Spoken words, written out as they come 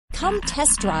Come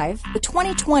test drive the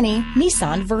 2020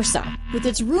 Nissan Versa. With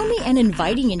its roomy and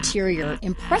inviting interior,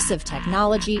 impressive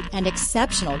technology, and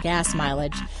exceptional gas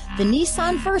mileage, the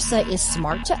Nissan Versa is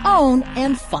smart to own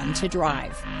and fun to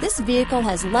drive. This vehicle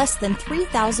has less than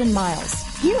 3,000 miles.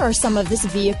 Here are some of this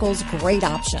vehicle's great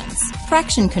options: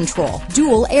 traction control,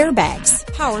 dual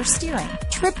airbags, power steering,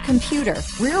 trip computer,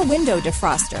 rear window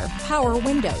defroster, power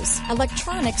windows,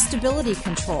 electronic stability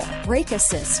control, brake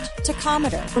assist,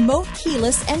 tachometer, remote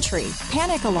keyless entry,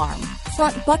 panic alarm,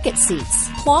 front bucket seats,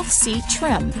 cloth seat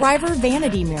trim, driver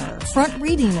vanity mirror, front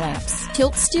reading lamps,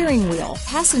 tilt steering wheel,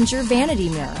 passenger vanity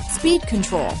mirror, speed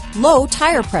control, low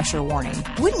tire pressure warning.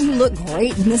 Wouldn't you look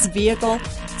great in this vehicle?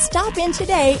 Stop in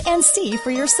today and see for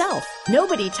yourself.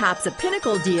 Nobody tops a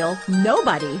Pinnacle deal.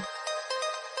 Nobody.